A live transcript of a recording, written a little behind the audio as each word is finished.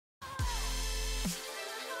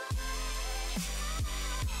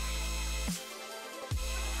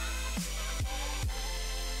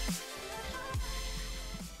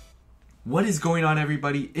What is going on,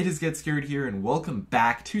 everybody? It is Get Scared here, and welcome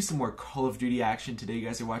back to some more Call of Duty action. Today you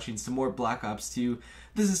guys are watching some more Black Ops 2.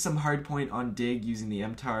 This is some hardpoint on Dig using the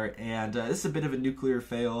MTAR, and this is a bit of a nuclear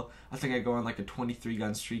fail. I think I go on like a 23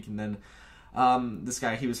 gun streak, and then this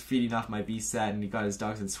guy, he was feeding off my VSAT, and he got his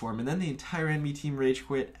dogs in swarm, and then the entire enemy team rage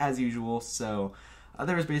quit, as usual, so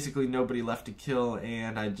there was basically nobody left to kill,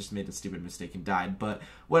 and I just made a stupid mistake and died. But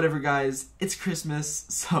whatever, guys, it's Christmas,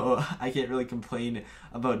 so I can't really complain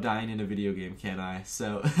about dying in a video game, can I?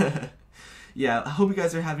 So yeah, I hope you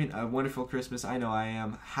guys are having a wonderful Christmas. I know I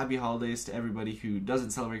am. Happy holidays to everybody who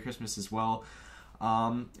doesn't celebrate Christmas as well.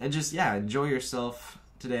 And just, yeah, enjoy yourself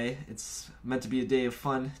today. It's meant to be a day of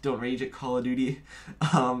fun. Don't rage at Call of Duty.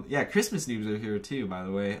 Yeah, Christmas noobs are here too, by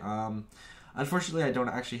the way. Unfortunately, I don't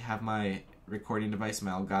actually have my recording device,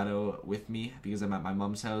 my Elgato, with me because I'm at my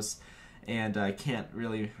mom's house and I can't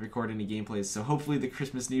really record any gameplays, so hopefully the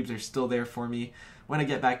Christmas noobs are still there for me when I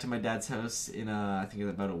get back to my dad's house in I think it's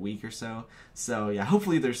about a week or so. So yeah,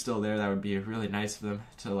 hopefully they're still there. That would be really nice for them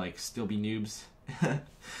to like still be noobs.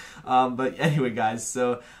 But anyway, guys,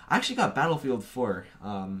 so I actually got Battlefield 4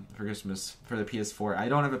 for Christmas for the PS4. I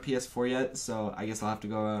don't have a PS4 yet, so I guess I'll have to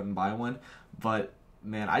go out and buy one, but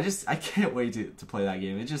man, I can't wait to play that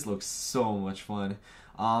game. It just looks so much fun.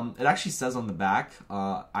 It actually says on the back,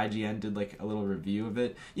 IGN did like a little review of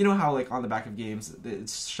it. You know how like on the back of games it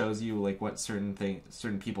shows you like what certain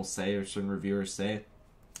people say or certain reviewers say,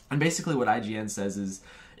 and basically what IGN says is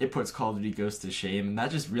it puts Call of Duty Ghosts to shame, and that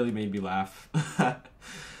just really made me laugh.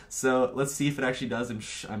 So let's see if it actually does.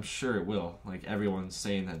 I'm sure it will. Like, everyone's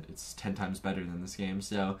saying that it's 10 times better than this game,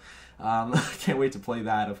 so I can't wait to play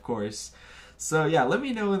that, of course. So yeah, let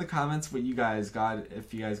me know in the comments what you guys got,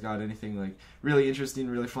 if you guys got anything like really interesting,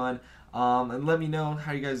 really fun, and let me know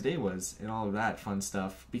how you guys' day was and all of that fun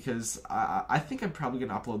stuff, because I think I'm probably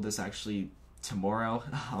gonna upload this actually tomorrow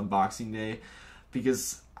on Boxing Day,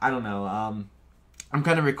 because I don't know, I'm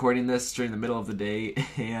kind of recording this during the middle of the day,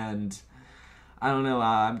 and I don't know,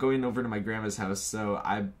 I'm going over to my grandma's house, so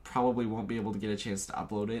I probably won't be able to get a chance to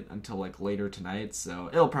upload it until like later tonight, so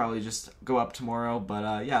it'll probably just go up tomorrow.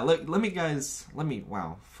 But yeah, let me,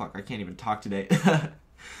 wow, fuck, I can't even talk today.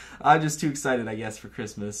 I'm just too excited, I guess, for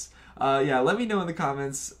Christmas. Yeah, let me know in the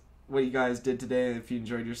comments what you guys did today, if you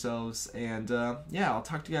enjoyed yourselves, and yeah, I'll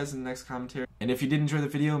talk to you guys in the next commentary. And if you did enjoy the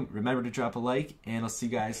video, remember to drop a like, and I'll see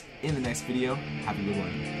you guys in the next video. Have a good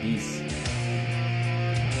one. Peace.